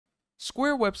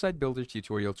Square Website Builder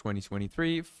Tutorial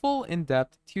 2023 full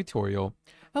in-depth tutorial.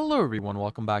 Hello everyone,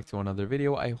 welcome back to another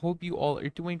video. I hope you all are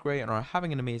doing great and are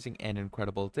having an amazing and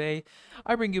incredible day.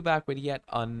 I bring you back with yet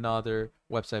another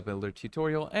website builder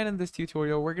tutorial, and in this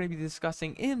tutorial we're going to be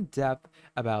discussing in depth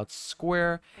about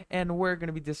Square, and we're going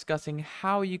to be discussing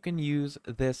how you can use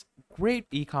this great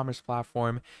e-commerce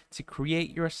platform to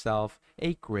create yourself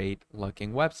a great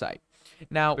looking website.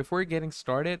 Now, before getting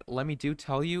started, let me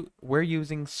tell you we're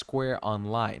using Square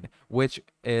Online, which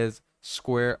is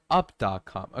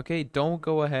squareup.com. Okay, don't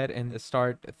go ahead and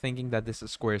start thinking that this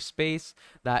is Squarespace.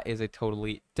 That is a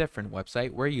totally different website.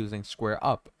 We're using Square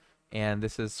Up, and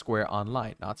this is Square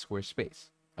Online, not Squarespace.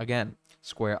 Again,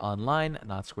 Square Online,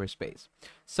 not Squarespace.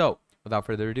 So, without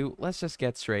further ado, let's just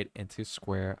get straight into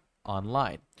Square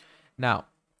Online. Now,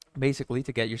 basically,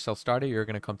 to get yourself started, you're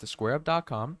going to come to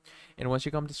squareup.com, and once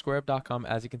you come to squareup.com,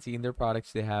 as you can see in their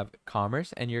products, they have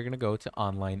commerce, and you're going to go to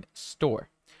online store.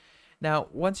 Now,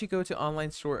 once you go to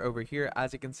online store over here,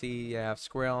 as you can see, you have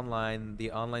Square Online,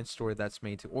 the online store that's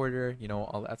made to order,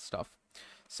 all that stuff.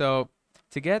 So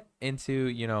to get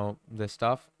into, this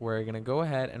stuff, we're going to go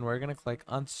ahead and we're going to click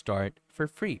on start for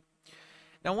free.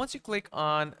 Now, once you click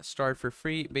on start for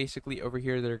free, basically over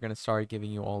here, they're going to start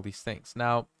giving you all these things.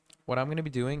 Now, what I'm going to be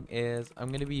doing is I'm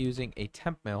going to be using a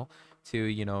temp mail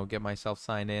to, get myself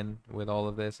signed in with all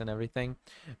of this and everything.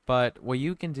 But what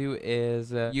you can do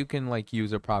is you can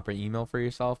use a proper email for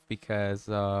yourself, because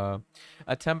a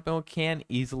temp mail can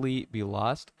easily be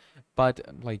lost, but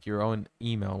your own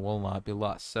email will not be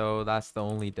lost. So that's the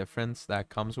only difference that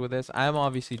comes with this. I'm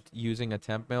obviously using a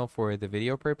temp mail for the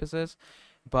video purposes,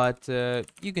 but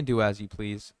you can do as you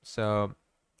please. So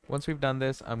once we've done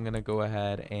this, I'm going to go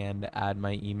ahead and add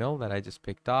my email that I just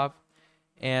picked off.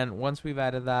 And once we've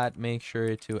added that, make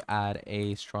sure to add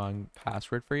a strong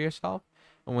password for yourself.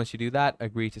 And once you do that,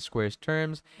 agree to Square's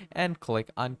terms and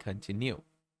click on continue.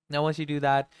 Now, once you do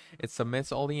that, it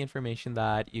submits all the information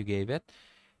that you gave it.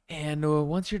 And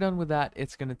once you're done with that,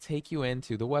 it's going to take you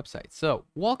into the website. So,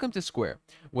 welcome to Square.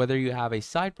 Whether you have a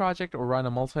side project or run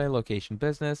a multi-location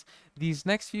business, these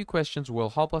next few questions will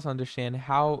help us understand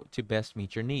how to best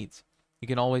meet your needs. You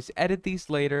can always edit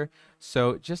these later,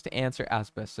 so just answer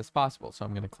as best as possible. So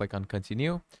I'm going to click on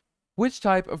continue. Which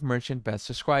type of merchant best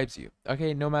describes you?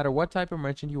 Okay, no matter what type of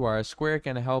merchant you are, Square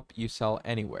can help you sell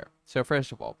anywhere. So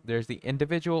first of all, there's the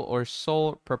individual or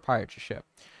sole proprietorship.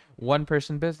 One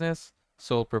person business,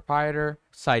 sole proprietor,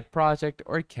 side project,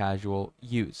 or casual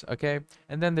use. Okay,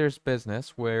 and then there's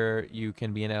business, where you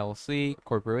can be an LLC,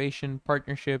 corporation,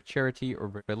 partnership, charity,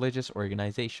 or religious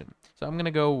organization. So I'm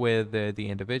gonna go with the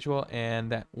individual.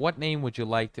 And what name would you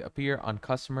like to appear on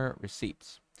customer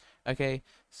receipts? Okay,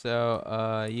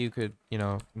 so you could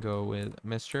go with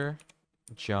Mr.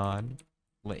 John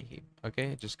Leahy.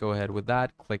 Okay, just go ahead with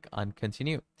that. Click on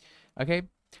continue. Okay.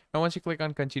 Now, once you click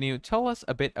on continue, tell us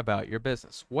a bit about your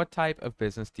business. What type of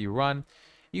business do you run?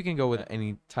 You can go with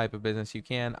any type of business you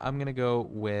can. I'm going to go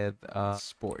with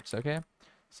sports, okay?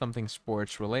 Something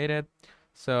sports related.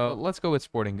 So let's go with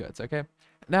sporting goods, okay?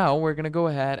 Now, we're going to go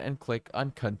ahead and click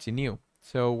on continue.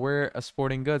 So we're a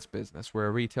sporting goods business. We're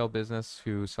a retail business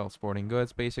who sells sporting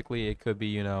goods. Basically, it could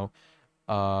be, gym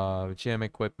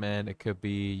equipment. It could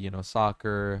be,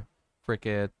 soccer,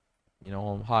 cricket,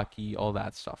 hockey, all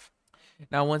that stuff.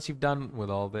 Now, once you've done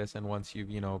with all this, and once you've,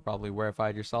 probably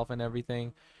verified yourself and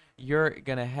everything, you're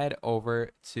going to head over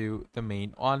to the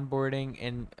main onboarding.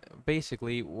 And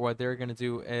basically what they're going to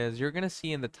do is you're going to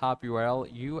see in the top URL,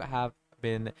 you have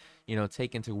been,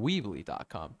 taken to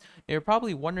Weebly.com. You're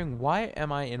probably wondering, why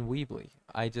am I in Weebly?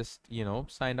 I just,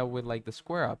 signed up with the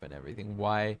Square Up and everything.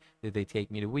 Why did they take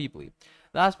me to Weebly?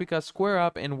 That's because Square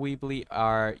Up and Weebly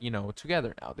are,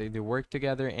 together now. They work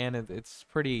together, and it's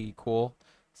pretty cool.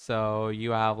 So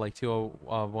you have two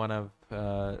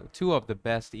of the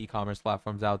best e-commerce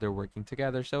platforms out there working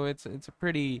together. So it's a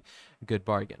pretty good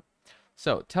bargain.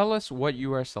 So tell us what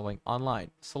you are selling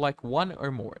online. Select one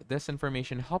or more. This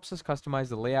information helps us customize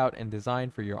the layout and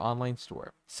design for your online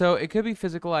store. So it could be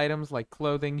physical items like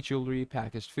clothing, jewelry,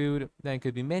 packaged food. Then it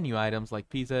could be menu items like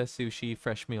pizza, sushi,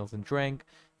 fresh meals and drink.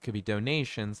 Could be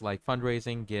donations like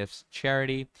fundraising, gifts,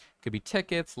 charity. Could be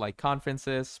tickets like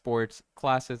conferences, sports,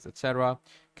 classes, etc.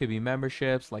 Could be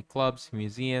memberships like clubs,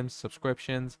 museums,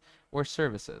 subscriptions, or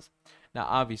services. Now,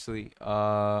 obviously,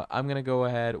 I'm gonna go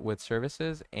ahead with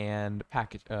services and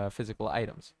package physical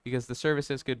items, because the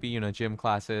services could be gym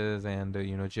classes and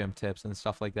gym tips and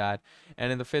stuff like that.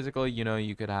 And in the physical,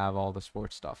 you could have all the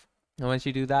sports stuff. And once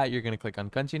you do that, you're going to click on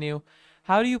continue.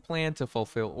 How do you plan to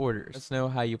fulfill orders? Let's know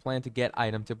how you plan to get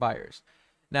item to buyers.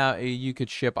 Now, you could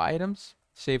ship items,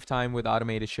 Save time with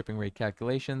automated shipping rate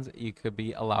calculations. You could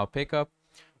be allow pickup,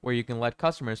 where you can let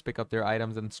customers pick up their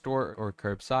items in store or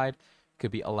curbside.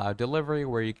 Could be allow delivery,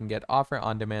 where you can get offer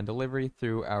on demand delivery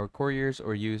through our couriers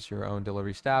or use your own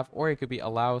delivery staff, or it could be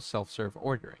allow self-serve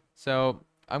ordering. So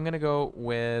I'm gonna go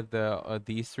with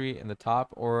these three in the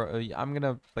top, or I'm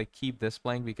gonna like keep this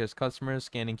blank because customers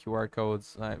scanning QR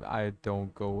codes, I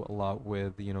don't go a lot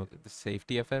with the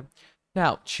safety of it.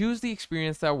 Now, choose the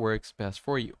experience that works best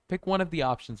for you. Pick one of the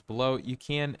options below. You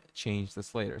can change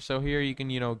this later. So here you can,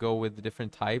 go with the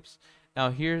different types. Now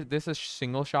here, this is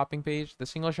single shopping page. The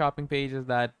single shopping page is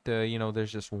that,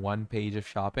 there's just one page of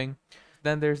shopping.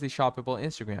 Then there's the shoppable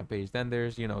Instagram page. Then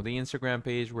there's, the Instagram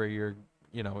page where you're,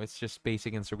 it's just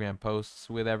basic Instagram posts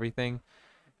with everything.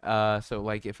 So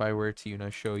like if I were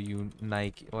to, show you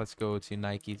Nike, let's go to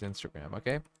Nike's Instagram,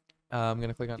 okay? I'm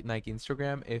gonna click on Nike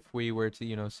Instagram. If we were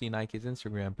to, see Nike's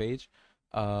Instagram page,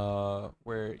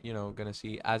 we're, gonna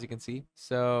see, as you can see.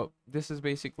 So this is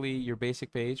basically your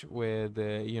basic page with,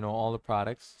 all the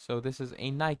products. So this is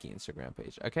a Nike Instagram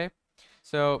page, okay?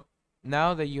 So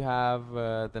now that you have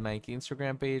the Nike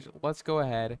Instagram page, let's go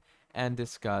ahead and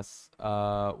discuss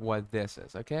what this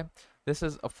is, okay? This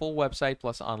is a full website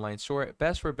plus online store,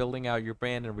 best for building out your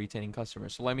brand and retaining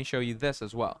customers. So let me show you this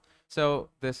as well. So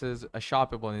this is a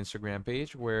shoppable Instagram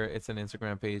page where it's an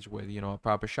Instagram page with, a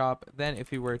proper shop. Then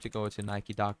if you were to go to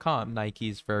Nike.com,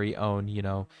 Nike's very own,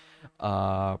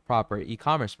 proper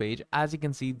e-commerce page, as you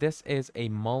can see, this is a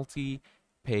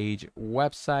multi-page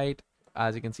website.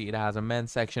 As you can see, it has a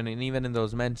men's section, and even in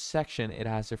those men's section, it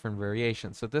has different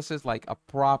variations. So this is like a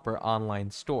proper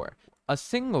online store. A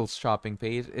single shopping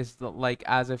page is like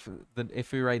as if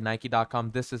you write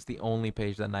Nike.com, this is the only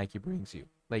page that Nike brings you,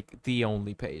 like the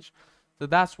only page. So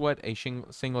that's what a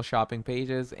single shopping page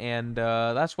is, and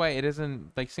that's why it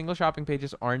isn't like single shopping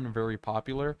pages aren't very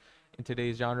popular in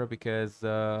today's genre because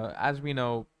as we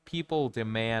know, people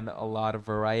demand a lot of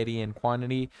variety and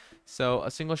quantity. So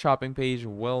a single shopping page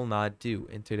will not do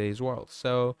in today's world.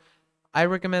 So I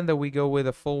recommend that we go with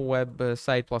a full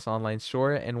website plus online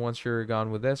store. And once you're gone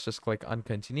with this, just click on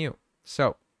continue.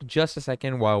 So just a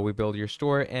second while we build your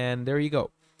store. And there you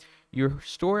go. Your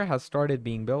store has started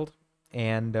being built.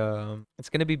 And it's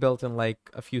going to be built in like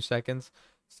a few seconds.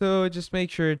 So just make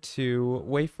sure to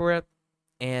wait for it.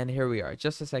 And here we are.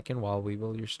 Just a second while we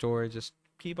build your store. Just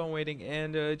keep on waiting.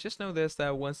 And just know this,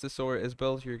 that once the store is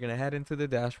built, you're going to head into the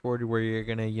dashboard where you're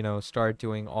going to, start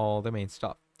doing all the main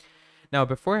stuff. Now,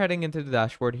 before heading into the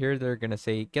dashboard here, they're going to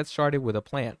say, get started with a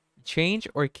plan. Change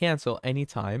or cancel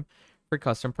anytime for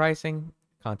custom pricing,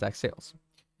 contact sales.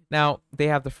 Now, they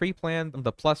have the free plan,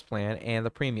 the plus plan, and the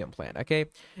premium plan, okay?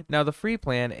 Now, the free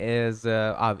plan is,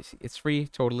 obviously, it's free,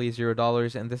 totally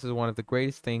 $0, and this is one of the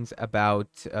greatest things about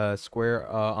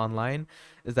Square Online,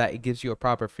 is that it gives you a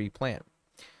proper free plan.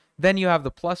 Then you have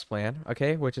the plus plan,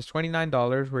 okay, which is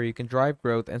 $29, where you can drive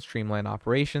growth and streamline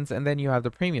operations, and then you have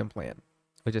the premium plan,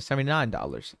 which is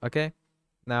 $79, okay?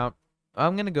 Now,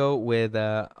 I'm going to go with,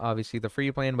 obviously, the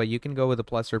free plan, but you can go with the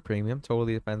plus or premium.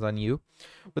 Totally depends on you.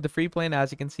 With the free plan,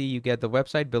 as you can see, you get the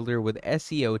website builder with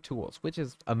SEO tools, which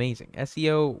is amazing.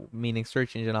 SEO, meaning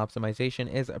search engine optimization,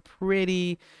 is a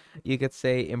pretty, you could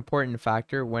say, important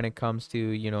factor when it comes to,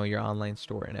 your online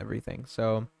store and everything.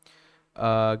 So,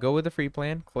 go with the free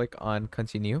plan. Click on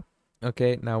continue.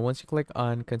 Okay, now once you click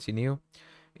on continue,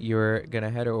 you're gonna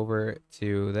head over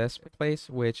to this place,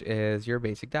 which is your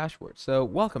basic dashboard. So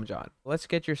welcome, John. Let's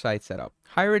get your site set up.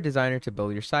 Hire a designer to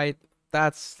build your site.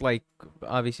 That's like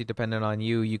obviously dependent on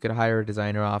you. You could hire a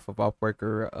designer off of Upwork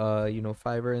or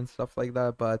Fiverr and stuff like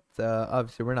that, but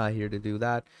obviously we're not here to do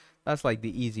that. That's like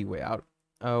the easy way out.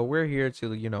 We're here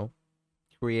to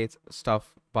create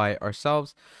stuff by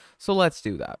ourselves, so let's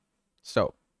do that.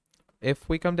 So if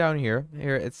we come down here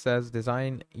it says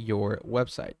design your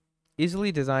website.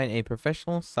 Easily design a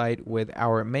professional site with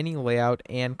our many layout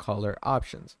and color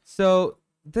options. So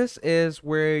this is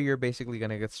where you're basically going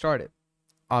to get started,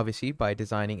 obviously, by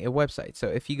designing a website. So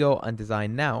if you go on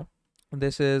design now,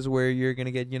 this is where you're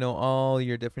going to get, all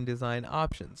your different design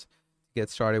options to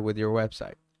get started with your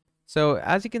website. So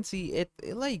as you can see, it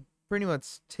like pretty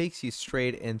much takes you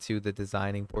straight into the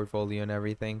designing portfolio and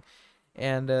everything.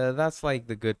 And that's like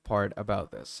the good part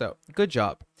about this. So good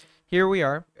job. Here we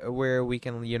are where we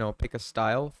can, pick a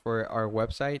style for our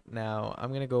website. Now I'm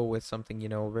going to go with something,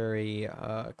 very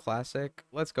classic.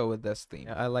 Let's go with this theme.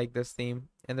 I like this theme,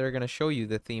 and they're going to show you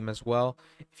the theme as well.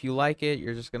 If you like it,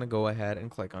 you're just going to go ahead and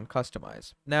click on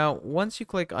customize. Now, once you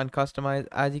click on customize,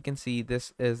 as you can see,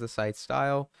 this is the site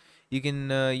style. You can,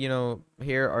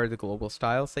 here are the global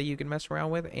styles that you can mess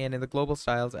around with. And in the global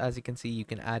styles, as you can see, you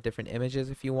can add different images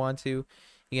if you want to.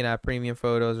 You can have premium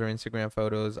photos or Instagram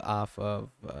photos off of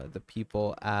the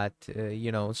people at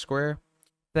Square.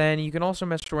 Then you can also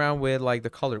mess around with like the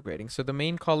color grading. So the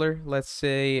main color, let's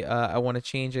say I want to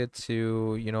change it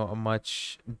to, a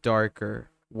much darker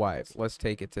white. Let's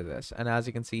take it to this. And as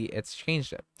you can see, it's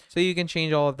changed it. So you can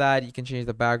change all of that. You can change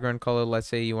the background color. Let's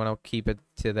say you want to keep it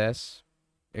to this.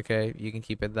 Okay, you can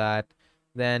keep it that.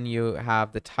 Then you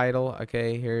have the title.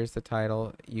 Okay, here's the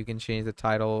title. You can change the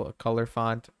title color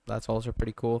font. That's also a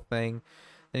pretty cool thing.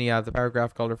 Then you have the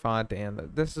paragraph color font,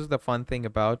 and this is the fun thing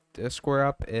about Square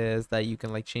Up is that you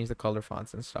can like change the color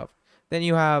fonts and stuff. Then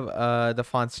you have the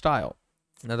font style.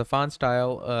 Now the font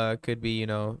style could be,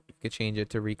 you could change it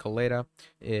to Recoleta.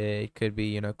 It could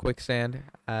be, Quicksand,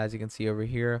 as you can see over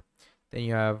here. Then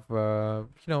you have,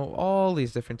 all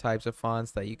these different types of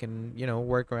fonts that you can,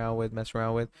 work around with, mess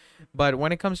around with. But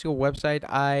when it comes to a website,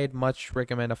 I'd much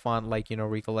recommend a font like,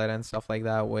 Recoleta and stuff like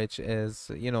that, which is,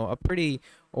 a pretty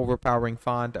overpowering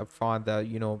font, a font that,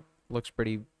 looks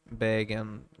pretty big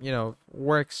and,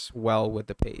 works well with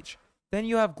the page. Then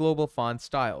you have global font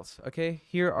styles. Okay,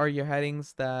 here are your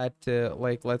headings that,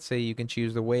 like, let's say you can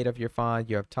choose the weight of your font.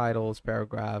 You have titles,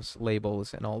 paragraphs,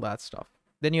 labels, and all that stuff.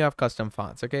 Then you have custom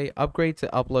fonts. Okay, upgrade to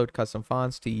upload custom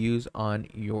fonts to use on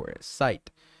your site.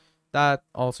 That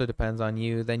also depends on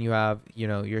you. Then you have,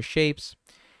 your shapes.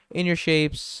 In your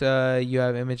shapes, you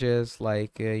have images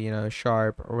like,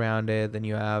 sharp, rounded. Then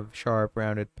you have sharp,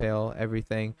 rounded, pale,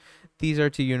 everything. These are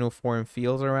to uniform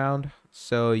fields around,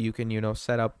 so you can,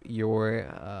 set up your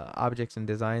objects and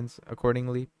designs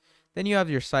accordingly. Then you have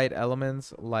your site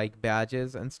elements like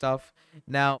badges and stuff.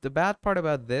 Now, the bad part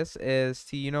about this is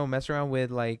to, mess around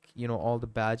with like, all the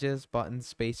badges, buttons,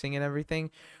 spacing and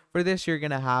everything. For this, you're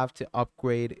going to have to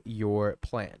upgrade your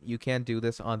plan. You can't do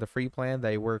this on the free plan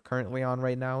that we're currently on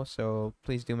right now. So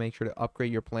please do make sure to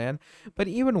upgrade your plan. But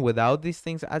even without these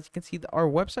things, as you can see, our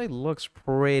website looks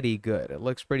pretty good. It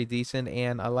looks pretty decent.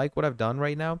 And I like what I've done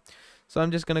right now. So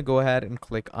I'm just going to go ahead and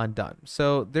click on done.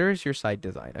 So there's your site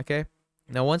design. Okay.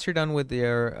 Now, once you're done with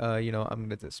your, I'm going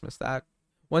to dismiss that.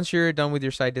 Once you're done with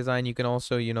your site design, you can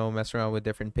also, mess around with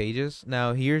different pages.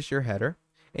 Now, here's your header.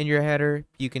 In your header,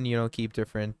 you can, keep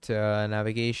different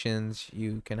navigations.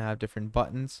 You can have different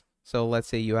buttons. So let's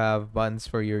say you have buttons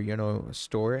for your,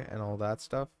 store and all that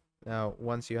stuff. Now,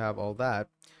 once you have all that,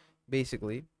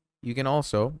 basically, you can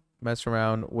also mess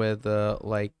around with,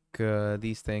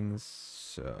 these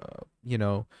things,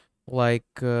 like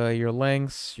your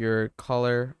lengths, your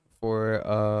color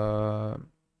for,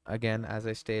 again, as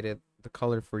I stated, the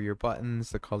color for your buttons,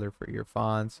 the color for your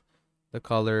fonts, the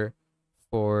color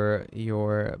for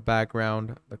your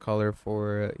background, the color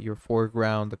for your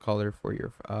foreground, the color for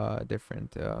your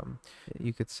different,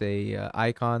 you could say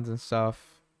icons and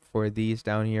stuff. For these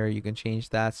down here, you can change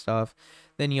that stuff.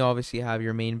 Then you obviously have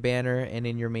your main banner, and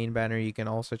in your main banner, you can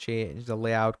also change the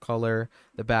layout color,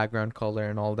 the background color,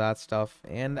 and all that stuff.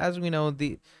 And as we know,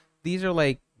 these are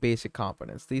like basic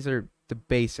components. These are the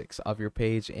basics of your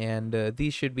page, and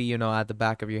these should be, at the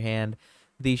back of your hand.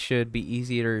 These should be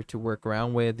easier to work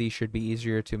around with. These should be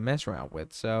easier to mess around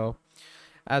with. So,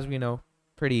 as we know,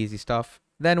 pretty easy stuff.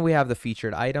 Then we have the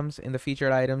featured items. In the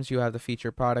featured items, you have the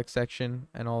featured product section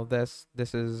and all this.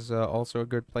 This is also a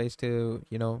good place to,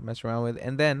 mess around with.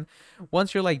 And then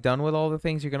once you're like done with all the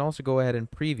things, you can also go ahead and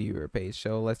preview your page.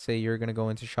 So let's say you're going to go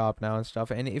into shop now and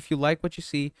stuff. And if you like what you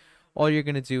see, all you're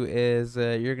going to do is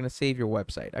you're going to save your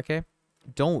website. Okay.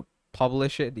 Don't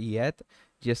publish it yet.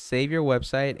 Just save your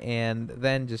website and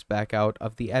then just back out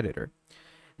of the editor.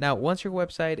 Now, once your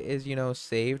website is,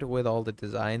 saved with all the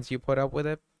designs you put up with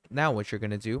it, now what you're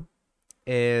going to do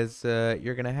is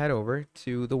you're going to head over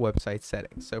to the website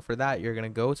settings. So for that, you're going to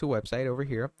go to website over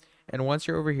here. And once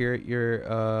you're over here,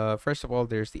 you're first of all,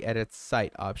 there's the edit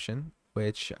site option,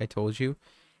 which I told you.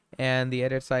 And the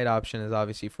edit site option is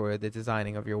obviously for the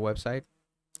designing of your website,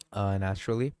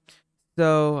 naturally.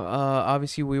 So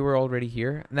obviously we were already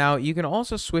here. Now you can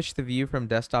also switch the view from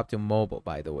desktop to mobile,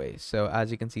 by the way. So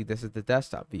as you can see, this is the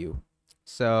desktop view.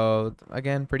 So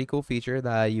again, pretty cool feature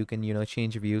that you can,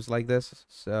 change views like this.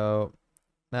 So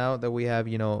now that we have,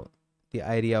 the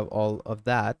idea of all of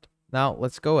that, now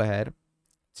let's go ahead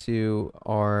to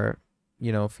our,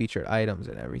 featured items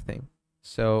and everything.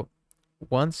 So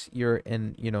once you're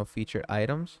in, featured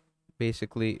items,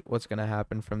 basically what's going to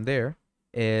happen from there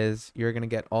is you're going to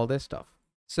get all this stuff.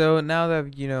 So now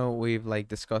that, we've like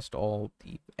discussed all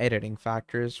the editing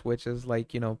factors, which is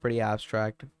like, pretty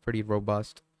abstract, pretty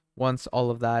robust. Once all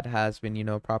of that has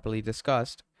been, properly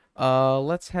discussed,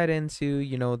 let's head into,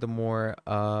 the more,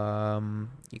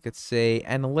 you could say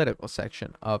analytical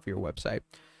section of your website.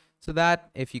 So that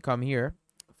if you come here,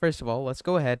 first of all, let's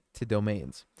go ahead to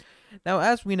domains. Now,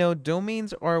 as we know,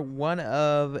 domains are one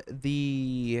of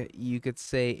the, you could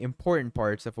say, important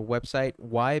parts of a website.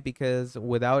 Why? Because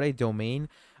without a domain,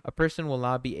 a person will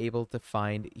not be able to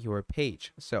find your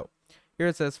page. So here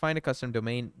it says, find a custom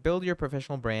domain, build your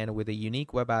professional brand with a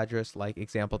unique web address like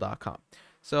example.com.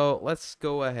 So let's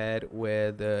go ahead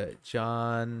with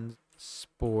John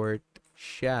Sport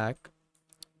Shack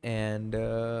and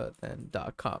then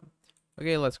 .com.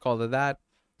 Okay, let's call it that.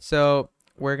 So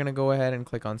we're gonna go ahead and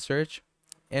click on search.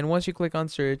 And once you click on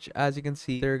search, as you can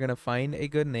see, they're gonna find a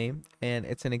good name and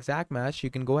it's an exact match.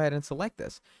 You can go ahead and select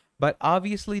this. But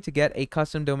obviously, to get a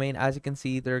custom domain, as you can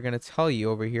see, they're going to tell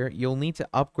you over here, you'll need to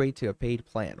upgrade to a paid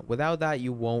plan. Without that,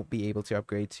 you won't be able to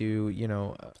upgrade to,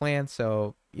 a plan.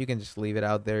 So you can just leave it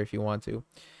out there if you want to.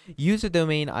 Use a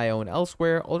domain I own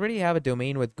elsewhere. Already have a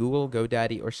domain with Google,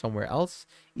 GoDaddy, or somewhere else.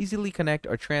 Easily connect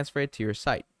or transfer it to your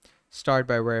site. Start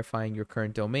by verifying your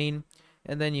current domain.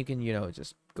 And then you can,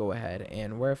 just go ahead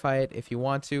and verify it if you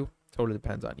want to. Totally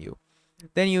depends on you.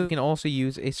 Then you can also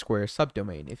use a Square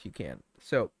subdomain if you can.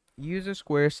 So use a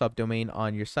Square subdomain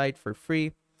on your site for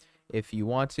free. If you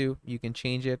want to, you can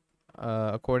change it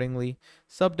accordingly.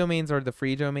 Subdomains are the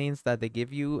free domains that they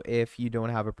give you if you don't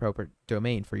have a proper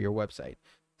domain for your website.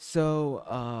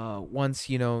 So once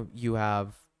you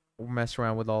have messed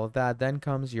around with all of that, then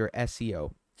comes your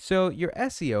SEO. So your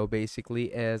SEO basically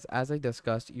is, as I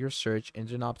discussed, your search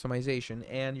engine optimization.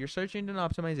 And your search engine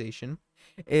optimization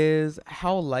is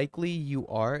how likely you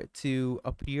are to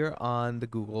appear on the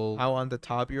Google, how on the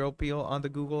top you'll appear on the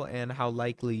Google, and how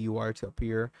likely you are to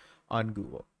appear on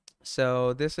Google.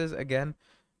 So this is, again,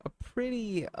 a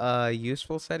pretty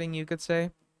useful setting, you could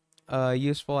say.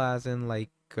 Useful as in,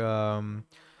 like,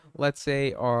 let's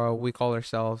say we call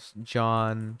ourselves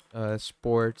John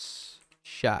Sports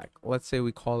Shack. Let's say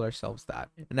we call ourselves that.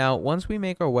 Now, once we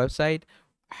make our website,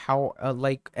 how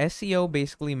like SEO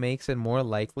basically makes it more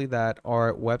likely that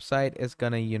our website is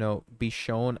gonna be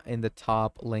shown in the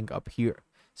top link up here.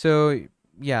 So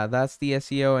yeah, that's the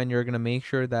SEO, and you're gonna make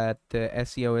sure that the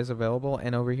SEO is available.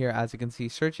 And over here, as you can see,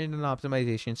 search engine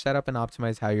optimization, set up and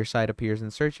optimize how your site appears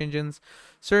in search engines,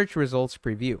 search results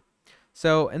preview.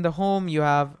 So in the home, you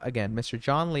have, again, Mr.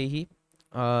 John Leahy.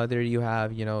 There you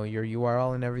have, your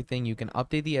URL and everything. You can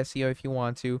update the SEO if you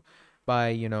want to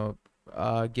by,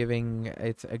 giving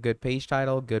it a good page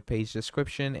title, good page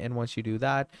description. And once you do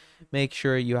that, make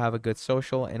sure you have a good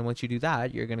social. And once you do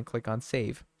that, you're going to click on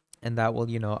save. And that will,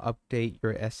 update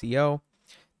your SEO.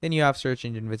 Then you have search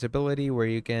engine visibility, where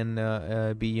you can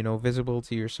be, visible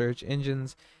to your search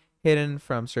engines, hidden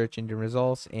from search engine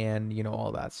results, and,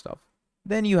 all that stuff.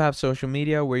 Then you have social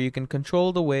media, where you can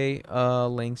control the way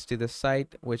links to the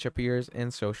site which appears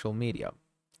in social media.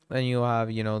 Then you have,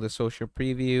 the social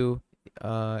preview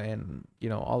and,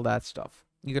 all that stuff.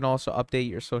 You can also update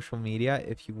your social media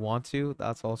if you want to.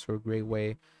 That's also a great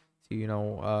way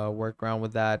to, work around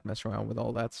with that, mess around with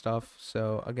all that stuff.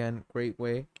 So again, great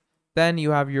way. Then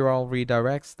you have URL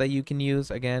redirects that you can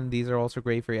use. Again, these are also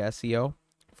great for your SEO.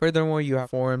 Furthermore, you have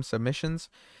forum submissions.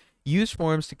 Use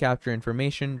forums to capture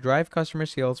information, drive customer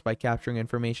sales by capturing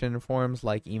information in forums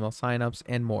like email signups,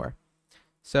 and more.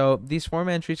 So these form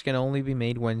entries can only be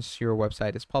made once your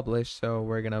website is published, so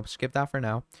we're going to skip that for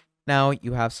now. Now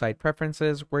you have site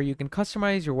preferences, where you can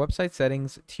customize your website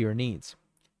settings to your needs.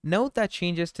 Note that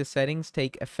changes to settings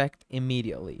take effect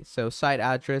immediately. So site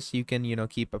address, you can,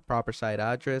 keep a proper site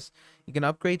address. You can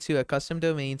upgrade to a custom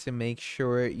domain to make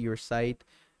sure your site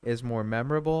is more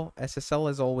memorable. SSL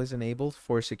is always enabled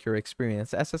for secure experience.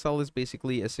 SSL is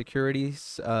basically a security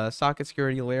socket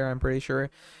security layer. I'm pretty sure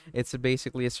it's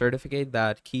basically a certificate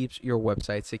that keeps your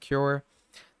website secure.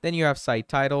 Then you have site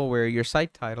title, where your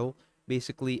site title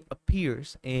basically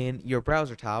appears in your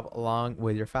browser tab along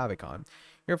with your favicon.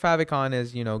 Your favicon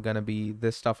is, gonna be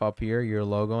this stuff up here, your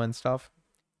logo and stuff.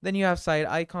 Then you have site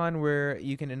icon, where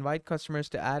you can invite customers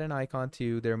to add an icon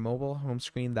to their mobile home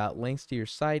screen that links to your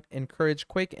site, encourage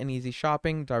quick and easy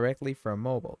shopping directly from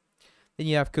mobile. Then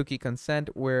you have cookie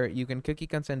consent, where you can cookie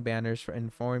consent banners to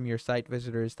inform your site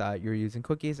visitors that you're using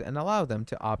cookies and allow them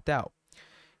to opt out.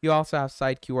 You also have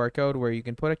site QR code, where you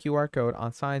can put a QR code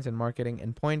on signs and marketing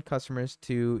and point customers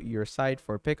to your site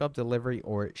for pickup, delivery,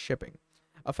 or shipping.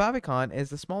 A favicon is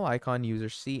the small icon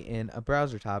users see in a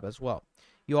browser tab as well.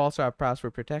 You also have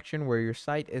password protection, where your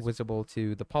site is visible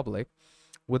to the public.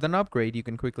 With an upgrade, you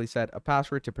can quickly set a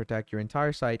password to protect your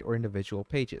entire site or individual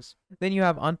pages. Then you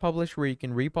have unpublished, where you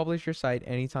can republish your site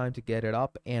anytime to get it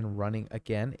up and running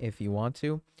again if you want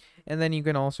to. And then you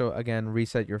can also, again,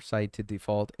 reset your site to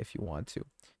default if you want to.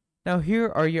 Now here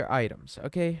are your items.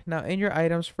 Okay, now in your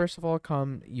items, first of all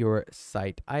come your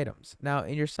site items. Now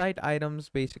in your site items,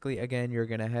 basically again, you're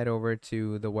gonna head over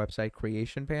to the website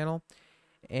creation panel,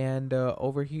 and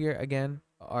over here again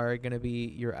are going to be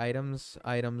your items.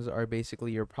 Items are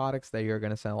basically your products that you're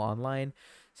going to sell online.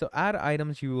 So add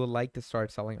items you would like to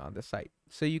start selling on the site.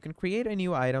 So you can create a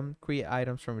new item, create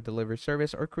items from a delivery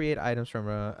service, or create items from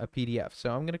a PDF. So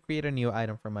I'm going to create a new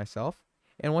item for myself.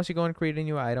 And once you go and create a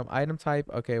new item type,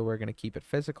 okay, we're going to keep it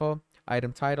physical.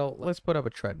 Item title, let's put up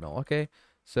a treadmill, okay?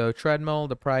 So treadmill,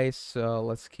 the price,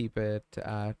 let's keep it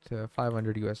at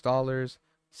 500 US dollars.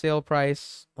 Sale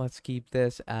price, let's keep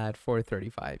this at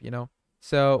 435, you know?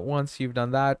 So once you've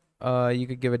done that, you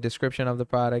could give a description of the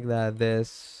product that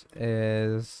this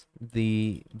is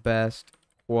the best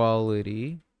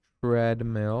quality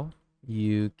treadmill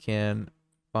you can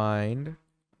find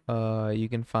on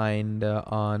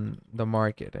the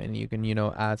market, and you can, you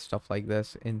know, add stuff like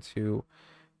this into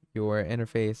your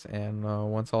interface. And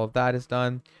once all of that is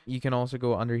done, you can also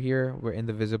go under here, we're in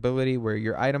the visibility, where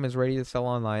your item is ready to sell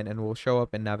online and will show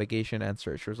up in navigation and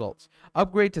search results.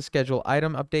 Upgrade to schedule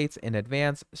item updates in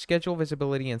advance. Schedule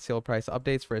visibility and sale price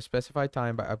updates for a specified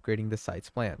time by upgrading the site's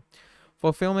plan.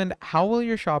 Fulfillment, how will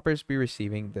your shoppers be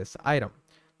receiving this item?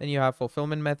 Then you have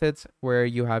fulfillment methods, where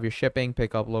you have your shipping,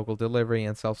 pickup, local delivery,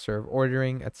 and self-serve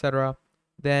ordering, etc.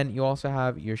 Then you also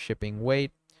have your shipping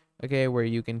weight, okay, where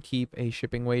you can keep a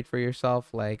shipping weight for yourself.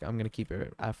 Like I'm going to keep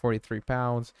it at 43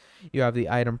 pounds. You have the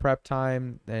item prep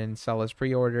time, then sell as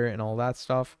pre-order and all that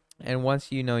stuff. And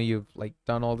once you know you've like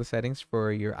done all the settings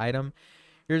for your item,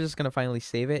 you're just going to finally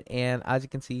save it. And as you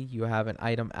can see, you have an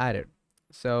item added.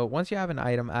 So once you have an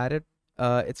item added,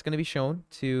 it's going to be shown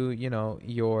to, you know,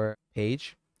 your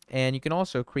page. And you can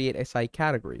also create a site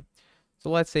category. So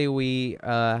let's say we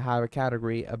have a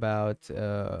category about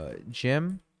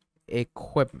gym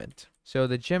equipment. So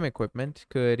the gym equipment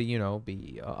could, you know,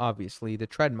 be obviously the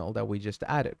treadmill that we just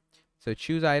added. So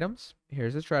choose items.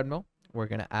 Here's the treadmill. We're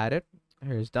going to add it.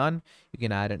 Here's done. You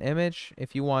can add an image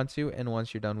if you want to. And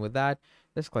once you're done with that,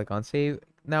 just click on save.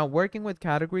 Now, working with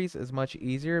categories is much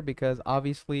easier because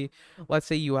obviously, let's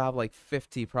say you have like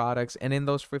 50 products, and in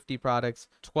those 50 products,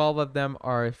 12 of them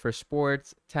are for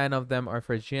sports, 10 of them are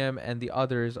for gym, and the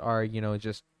others are, you know,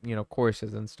 just, you know,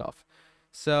 courses and stuff.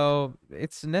 So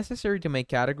it's necessary to make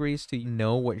categories to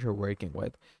know what you're working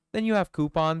with. Then you have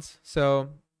coupons. So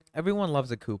everyone loves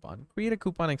a coupon. Create a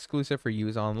coupon exclusive for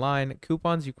use online.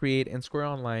 Coupons you create in Square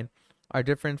Online are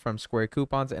different from Square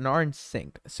coupons and aren't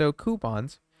synced. So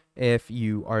coupons, if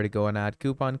you are to go and add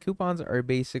coupons are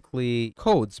basically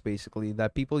codes basically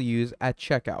that people use at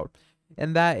checkout.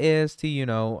 And that is to, you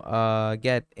know,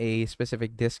 get a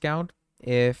specific discount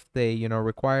if they, you know,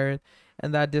 require it.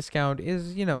 And that discount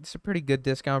is, you know, it's a pretty good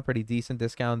discount, pretty decent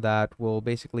discount that will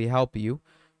basically help you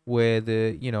with,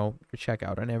 you know, your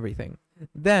checkout and everything.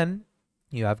 Then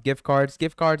you have gift cards.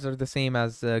 Gift cards are the same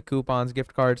as coupons.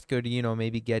 Gift cards could, you know,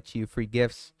 maybe get you free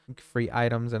gifts, free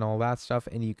items, and all that stuff.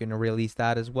 And you can release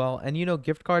that as well. And, you know,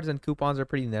 gift cards and coupons are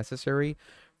pretty necessary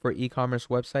for e-commerce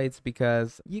websites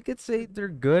because you could say they're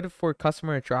good for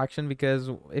customer attraction,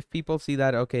 because if people see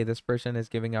that, okay, this person is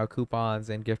giving out coupons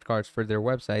and gift cards for their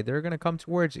website, they're going to come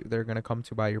towards you. They're going to come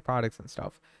to buy your products and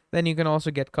stuff. Then you can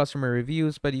also get customer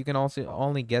reviews, but you can also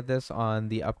only get this on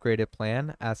the upgraded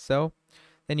plan as so.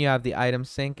 Then you have the item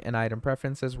sync and item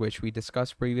preferences, which we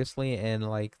discussed previously in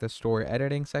like the store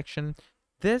editing section.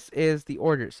 This is the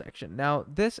order section. Now,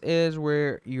 this is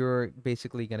where you're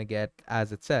basically going to get,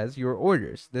 as it says, your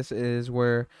orders. This is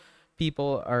where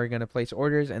people are going to place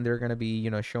orders and they're going to be,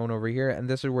 you know, shown over here. And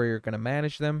this is where you're going to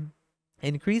manage them.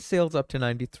 Increase sales up to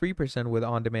 93% with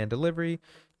on-demand delivery.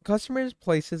 Customers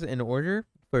places an order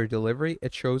for delivery.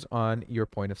 It shows on your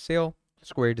point of sale.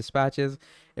 Square dispatches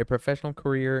a professional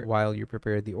courier while you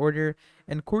prepare the order,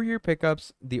 and courier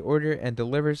pickups the order and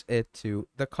delivers it to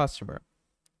the customer.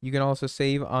 You can also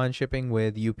save on shipping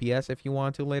with UPS if you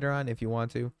want to later on, if you want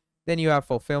to. Then you have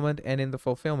fulfillment, and in the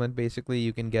fulfillment, basically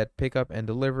you can get pickup and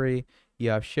delivery.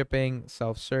 You have shipping,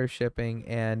 self-serve shipping,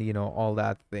 and, you know, all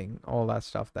that thing, all that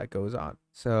stuff that goes on.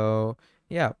 So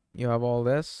yeah, you have all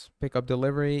this pickup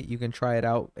delivery. You can try it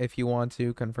out if you want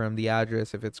to confirm the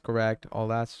address, if it's correct, all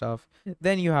that stuff.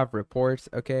 Then you have reports,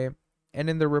 okay? And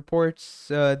in the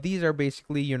reports, these are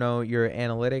basically, you know, your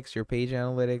analytics, your page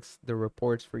analytics, the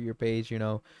reports for your page, you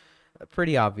know,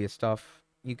 pretty obvious stuff.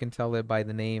 You can tell it by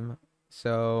the name.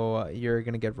 So you're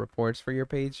going to get reports for your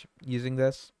page using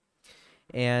this.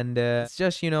 And it's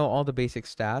just, you know, all the basic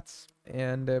stats,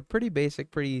 and pretty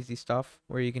basic, pretty easy stuff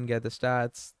where you can get the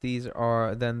stats. These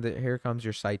are then here comes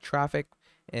your site traffic,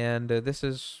 and this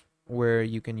is where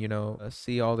you can,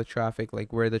 see all the traffic,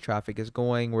 like where the traffic is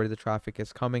going, where the traffic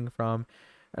is coming from,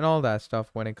 and all that stuff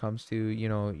when it comes to,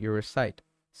 your site.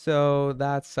 So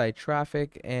that's site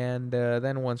traffic. And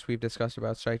then once we've discussed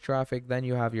about site traffic, then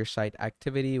you have your site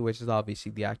activity, which is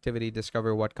obviously the activity.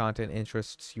 Discover what content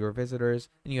interests your visitors.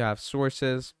 And you have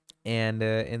sources. And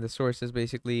in the sources,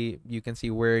 basically, you can see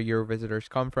where your visitors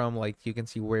come from. Like you can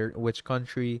see which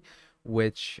country,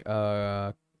 which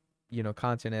continent,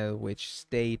 which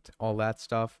state, all that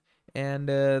stuff. And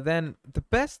then the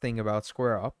best thing about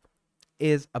SquareUp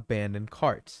is abandoned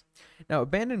carts. Now,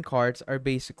 abandoned carts are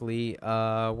basically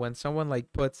when someone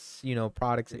like puts,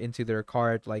 products into their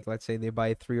cart, like let's say they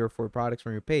buy 3 or 4 products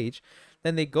from your page,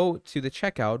 then they go to the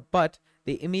checkout, but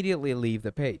they immediately leave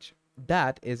the page.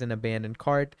 That is an abandoned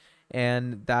cart,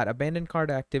 and that abandoned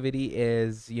cart activity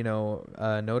is,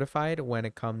 notified when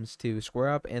it comes to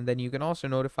SquareUp, and then you can also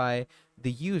notify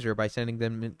the user by sending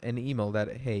them an email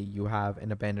that, hey, you have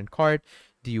an abandoned cart.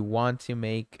 Do you want to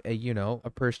make a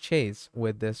purchase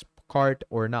with this cart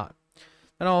or not?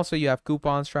 And also you have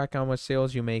coupons. Track how much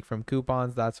sales you make from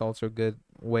coupons. That's also a good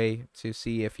way to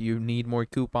see if you need more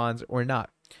coupons or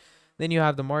not. Then you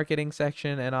have the marketing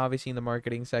section, and obviously in the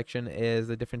marketing section is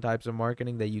the different types of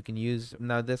marketing that you can use.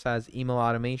 Now this has email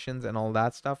automations and all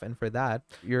that stuff, and for that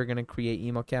you're going to create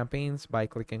email campaigns by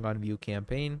clicking on view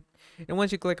campaign. And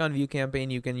once you click on view campaign,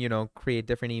 you can create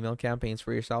different email campaigns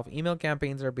for yourself. Email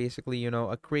campaigns are basically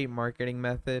a great marketing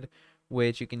method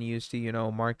which you can use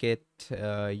to market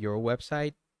your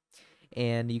website,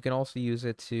 and you can also use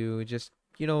it to just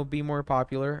be more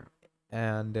popular.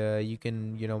 And you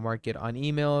can market on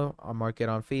email, or market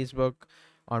on Facebook,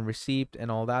 on receipt,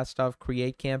 and all that stuff.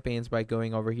 Create campaigns by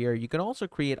going over here. You can also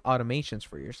create automations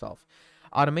for yourself.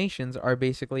 Automations are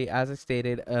basically, as I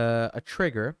stated, a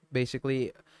trigger.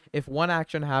 Basically, if one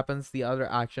action happens, the other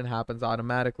action happens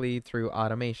automatically through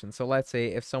automation. So let's say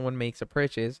if someone makes a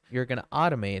purchase, you're going to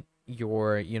automate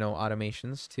your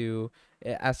automations to,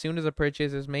 as soon as a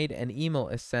purchase is made, an email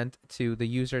is sent to the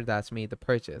user that's made the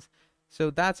purchase. So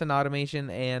that's an automation,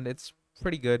 and it's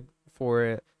pretty good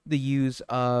for the use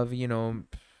of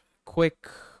quick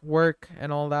work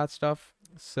and all that stuff.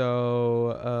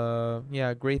 So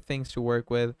yeah, great things to work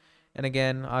with. And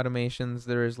again, automations,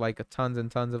 there's like tons and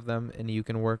tons of them, and you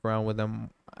can work around with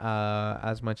them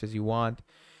as much as you want.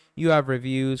 You have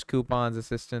reviews, coupons,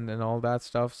 assistant, and all that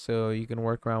stuff, so you can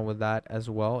work around with that as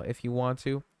well if you want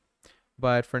to.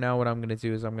 But for now, what I'm going to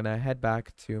do is I'm going to head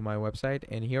back to my website,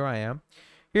 and here I am.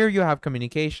 Here you have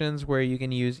communications, where you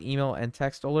can use email and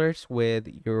text alerts with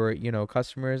your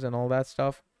customers and all that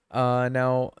stuff.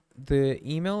 Now the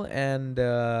email and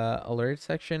alert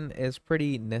section is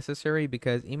pretty necessary,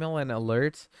 because email and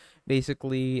alerts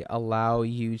basically allow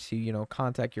you to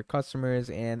contact your customers,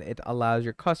 and it allows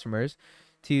your customers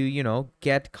to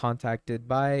get contacted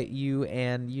by you,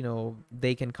 and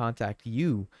they can contact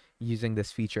you using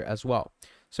this feature as well.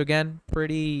 So again,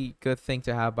 pretty good thing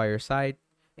to have by your site.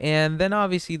 And then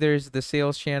obviously there's the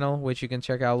sales channel, which you can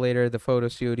check out later, the photo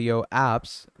studio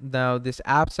apps. Now this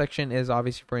app section is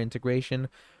obviously for integration,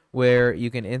 where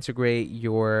you can integrate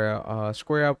your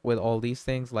SquareUp with all these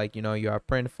things, like you have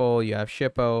Printful, you have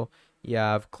Shippo, you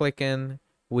have Clickin,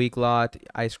 Weeklot,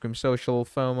 Ice Cream Social,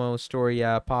 FOMO,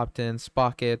 Storia, Poptin,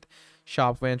 Spocket,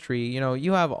 Shopventry.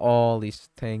 You have all these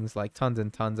things, like tons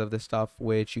and tons of this stuff,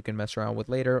 which you can mess around with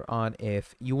later on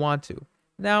if you want to.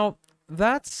 Now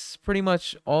that's pretty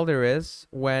much all there is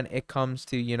when it comes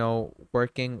to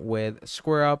working with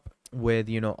SquareUp with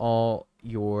all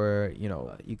your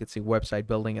you could say website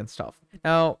building and stuff.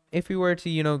 Now if we were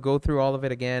to go through all of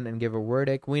it again and give a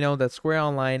verdict, we know that Square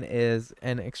Online is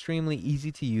an extremely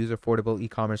easy to use, affordable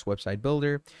e-commerce website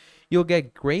builder. You'll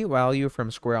get great value from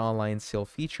Square Online's sale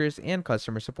features and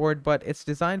customer support, but its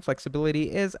design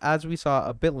flexibility is, as we saw,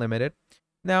 a bit limited.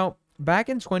 Now back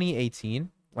in 2018,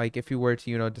 like if you were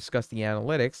to discuss the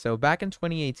analytics, so back in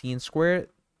 2018, Square,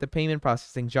 the payment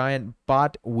processing giant,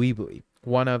 bought Weebly,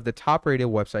 one of the top rated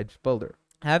website builder.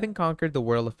 Having conquered the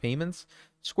world of payments,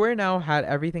 Square now had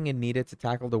everything it needed to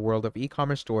tackle the world of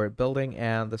e-commerce store building,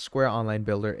 and the Square Online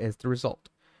Builder is the result.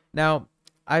 Now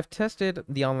I've tested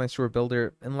the online store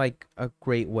builder in like a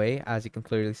great way, as you can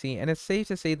clearly see, and it's safe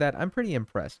to say that I'm pretty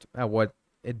impressed at what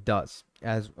it does,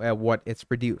 at what it's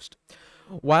produced.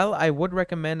 While I would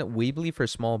recommend Weebly for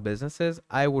small businesses,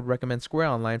 I would recommend Square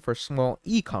Online for small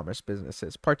e-commerce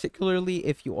businesses, particularly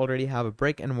if you already have a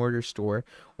brick and mortar store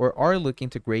or are looking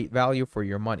to great value for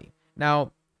your money.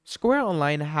 Now, Square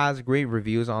Online has great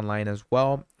reviews online as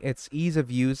well. Its ease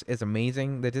of use is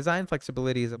amazing. The design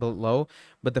flexibility is a bit low,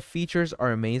 but the features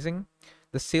are amazing.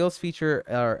 The sales feature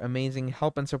are amazing.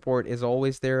 Help and support is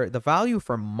always there. The value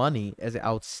for money is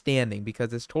outstanding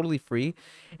because it's totally free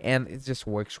and it just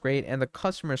works great. And the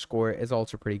customer score is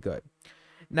also pretty good.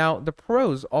 Now, the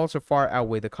pros also far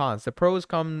outweigh the cons. The pros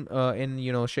come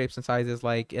in, shapes and sizes,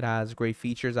 like it has great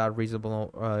features at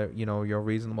reasonable, your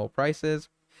reasonable prices.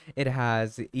 It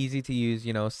has easy to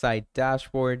use, site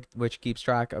dashboard, which keeps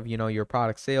track of, your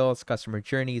product sales, customer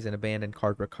journeys, and abandoned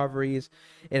cart recoveries.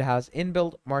 It has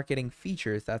inbuilt marketing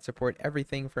features that support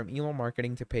everything from email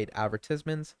marketing to paid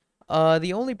advertisements.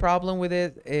 The only problem with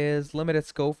it is limited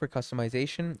scope for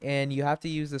customization, and you have to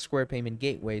use the Square Payment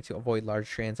Gateway to avoid large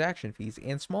transaction fees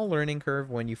and small learning curve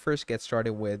when you first get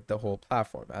started with the whole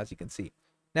platform, as you can see.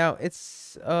 Now,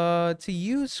 it's to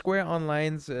use Square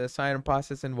Online's sign-up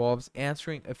process involves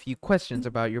answering a few questions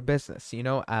about your business,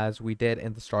 as we did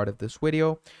in the start of this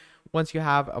video. Once you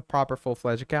have a proper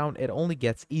full-fledged account, it only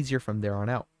gets easier from there on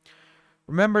out.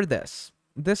 Remember this.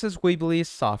 This is Weebly's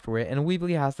software, and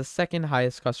Weebly has the second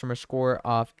highest customer score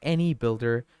of any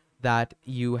builder that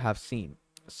you have seen.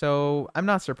 So I'm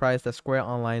not surprised that Square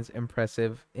Online's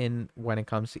impressive in when it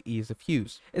comes to ease of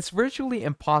use. It's virtually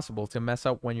impossible to mess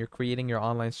up when you're creating your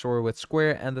online store with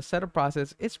Square, and the setup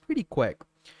process is pretty quick.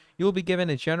 You'll be given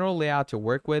a general layout to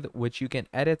work with, which you can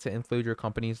edit to include your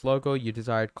company's logo, your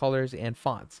desired colors, and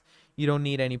fonts. You don't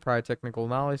need any prior technical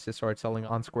knowledge to start selling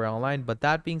on Square Online, but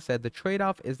that being said, the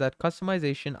trade-off is that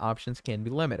customization options can be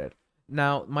limited.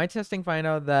 Now, my testing find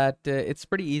out that it's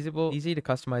pretty easy to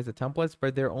customize the templates,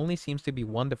 but there only seems to be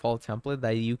one default template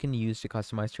that you can use to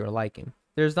customize to your liking.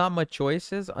 There's not much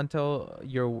choices until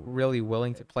you're really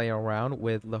willing to play around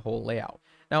with the whole layout.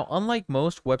 Now, unlike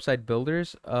most website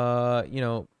builders,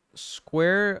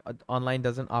 Square Online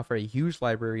doesn't offer a huge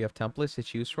library of templates to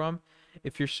choose from.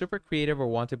 If you're super creative or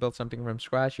want to build something from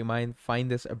scratch, you might find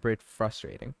this a bit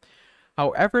frustrating.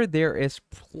 However, there is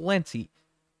plenty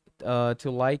to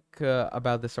like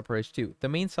about this approach too. The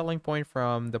main selling point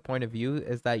from the point of view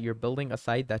is that you're building a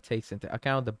site that takes into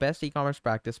account the best e-commerce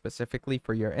practice specifically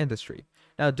for your industry.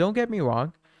 Now, don't get me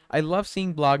wrong. I love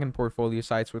seeing blog and portfolio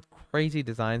sites with crazy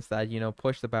designs that,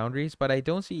 push the boundaries, but I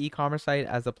don't see e-commerce site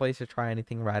as a place to try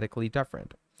anything radically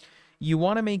different. You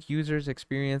want to make users'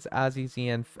 experience as easy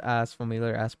and as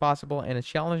familiar as possible, and a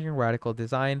challenging radical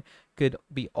design could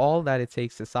be all that it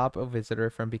takes to stop a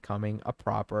visitor from becoming a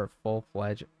proper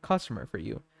full-fledged customer for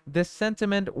you. This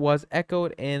sentiment was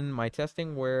echoed in my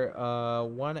testing where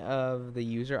one of the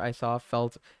user I saw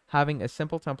felt having a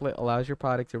simple template allows your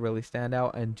product to really stand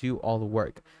out and do all the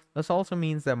work. This also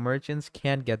means that merchants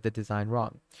can't get the design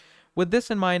wrong. With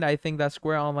this in mind, I think that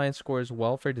Square Online scores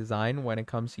well for design when it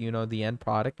comes to, the end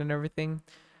product and everything.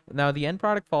 Now, the end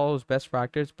product follows best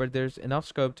practice, but there's enough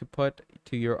scope to put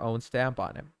to your own stamp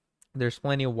on it. There's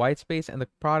plenty of white space, and the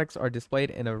products are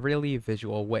displayed in a really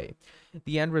visual way.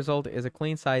 The end result is a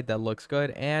clean site that looks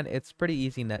good, and it's pretty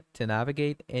easy to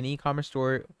navigate. An e-commerce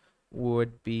store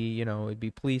would be, would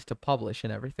be pleased to publish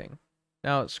and everything.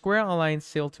 Now, Square Online's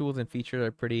sales tools and features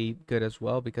are pretty good as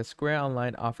well because Square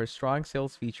Online offers strong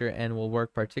sales feature and will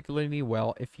work particularly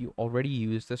well if you already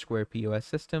use the Square POS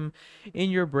system in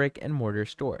your brick and mortar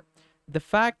store. The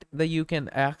fact that you can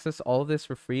access all of this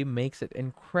for free makes it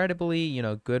incredibly,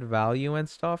 good value and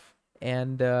stuff.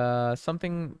 And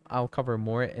something I'll cover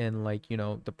more in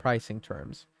the pricing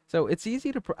terms. So it's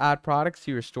easy to add products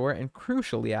to your store and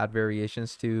crucially add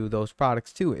variations to those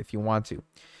products too if you want to.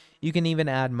 You can even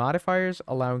add modifiers,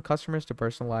 allowing customers to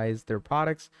personalize their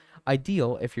products,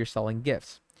 ideal if you're selling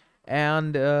gifts.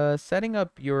 And setting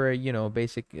up your,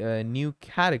 basic new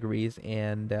categories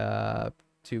and to,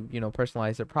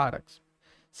 personalize their products.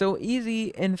 So easy,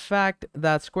 in fact,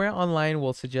 that Square Online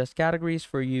will suggest categories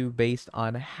for you based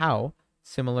on how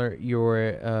similar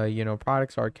your,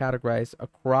 products are categorized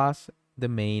across the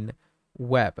main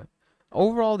web.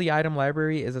 Overall, the item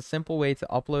library is a simple way to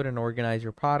upload and organize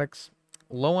your products.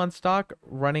 Low on stock,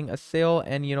 running a sale,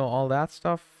 and all that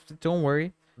stuff. Don't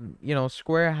worry.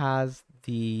 Square has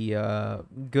the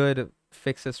good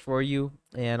fixes for you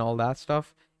and all that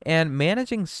stuff. And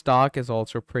managing stock is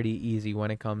also pretty easy when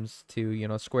it comes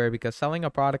to, Square, because selling a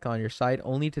product on your site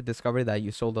only to discover that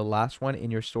you sold the last one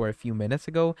in your store a few minutes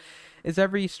ago is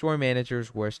every store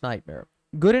manager's worst nightmare.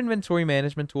 Good inventory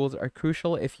management tools are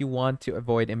crucial if you want to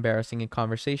avoid embarrassing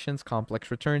conversations, complex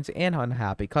returns, and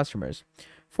unhappy customers.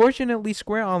 Fortunately,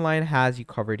 Square Online has you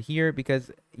covered here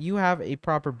because you have a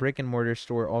proper brick and mortar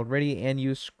store already and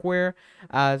use Square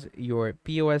as your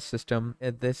POS system.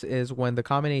 This is when the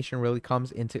combination really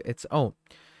comes into its own.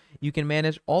 You can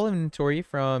manage all inventory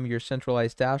from your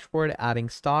centralized dashboard, adding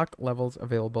stock levels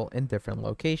available in different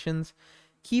locations.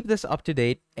 keep this up to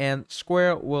date, and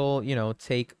Square will,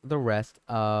 take the rest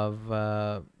of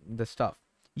the stuff.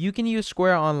 You can use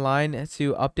Square Online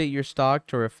to update your stock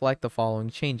to reflect the following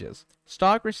changes.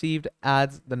 Stock received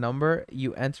adds the number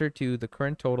you enter to the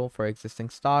current total for existing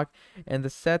stock, and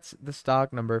this sets the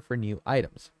stock number for new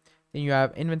items. Then you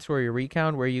have inventory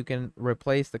recount, where you can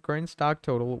replace the current stock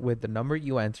total with the number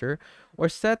you enter or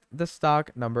set the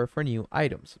stock number for new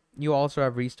items. You also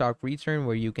have restock return,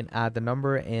 where you can add the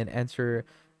number and enter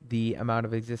the amount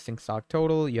of existing stock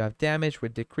total. You have damage,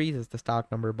 which decreases the stock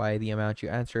number by the amount you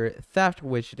enter, theft,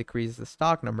 which decreases the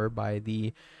stock number by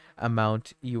the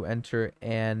amount you enter,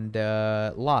 and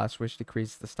loss, which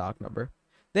decreases the stock number.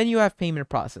 Then you have payment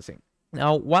processing.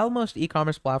 Now, while most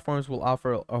e-commerce platforms will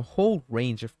offer a whole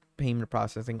range of payment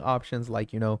processing options like,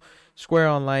 Square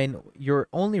Online, your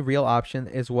only real option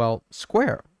is, well,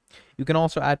 Square. You can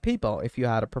also add PayPal if you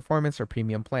had a performance or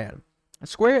premium plan.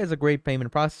 Square is a great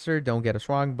payment processor, don't get us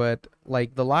wrong, but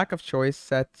like the lack of choice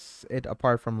sets it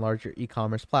apart from larger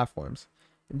e-commerce platforms.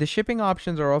 The shipping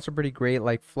options are also pretty great,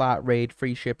 like flat rate,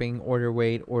 free shipping, order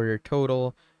weight, order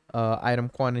total, item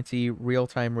quantity,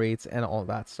 real-time rates, and all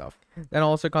that stuff. Then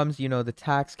also comes, the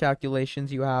tax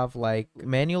calculations you have, like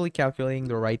manually calculating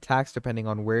the right tax depending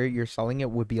on where you're selling it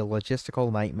would be a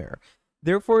logistical nightmare.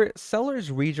 Therefore,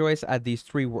 sellers rejoice at these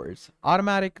three words: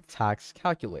 automatic tax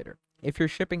calculator. If you're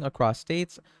shipping across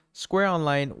states, Square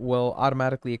Online will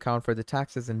automatically account for the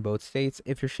taxes in both states.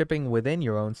 If you're shipping within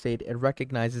your own state, it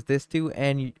recognizes this too,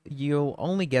 and you'll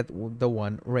only get the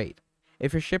one rate.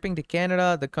 If you're shipping to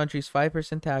Canada, the country's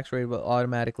 5% tax rate will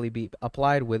automatically be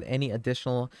applied with any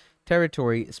additional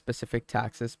territory-specific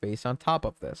taxes based on top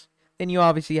of this. Then you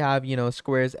obviously have,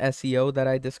 Square's SEO that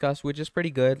I discussed, which is pretty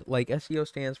good. Like, SEO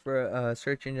stands for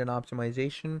search engine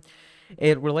optimization.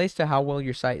 It relates to how well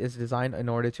your site is designed in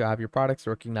order to have your products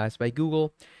recognized by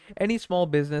Google. Any small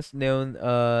business known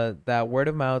that word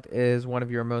of mouth is one of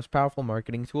your most powerful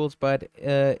marketing tools, but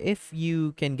if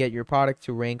you can get your product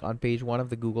to rank on page 1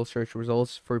 of the Google search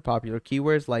results for popular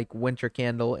keywords like winter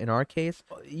candle in our case,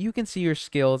 you can see your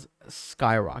skills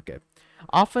skyrocket.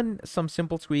 Often, some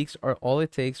simple tweaks are all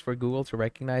it takes for Google to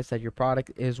recognize that your product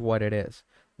is what it is.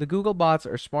 The Google bots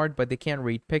are smart, but they can't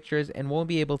read pictures and won't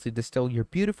be able to distill your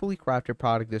beautifully crafted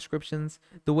product descriptions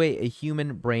the way a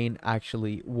human brain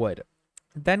actually would.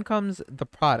 Then comes the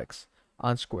products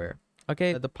on Square.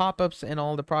 Okay, the pop-ups and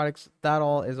all the products, that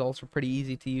all is also pretty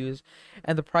easy to use.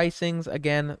 And the pricings,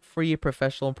 again, free,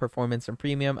 professional, performance, and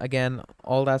premium. Again,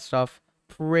 all that stuff,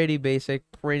 pretty basic,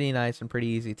 pretty nice, and pretty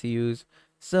easy to use.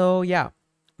 So yeah,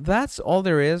 that's all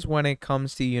there is when it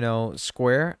comes to,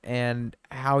 Square and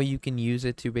how you can use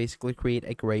it to basically create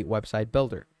a great website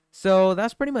builder. So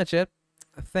that's pretty much it.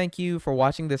 Thank you for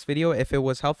watching this video. If it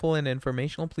was helpful and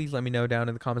informational, please let me know down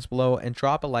in the comments below, and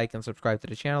drop a like and subscribe to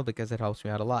the channel because it helps me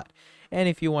out a lot. And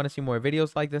if you want to see more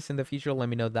videos like this in the future, let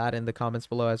me know that in the comments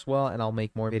below as well, and I'll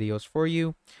make more videos for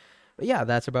you. But yeah,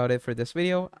 that's about it for this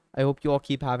video. I hope you all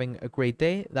keep having a great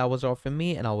day. That was all from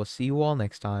me, and I will see you all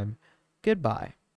next time. Goodbye.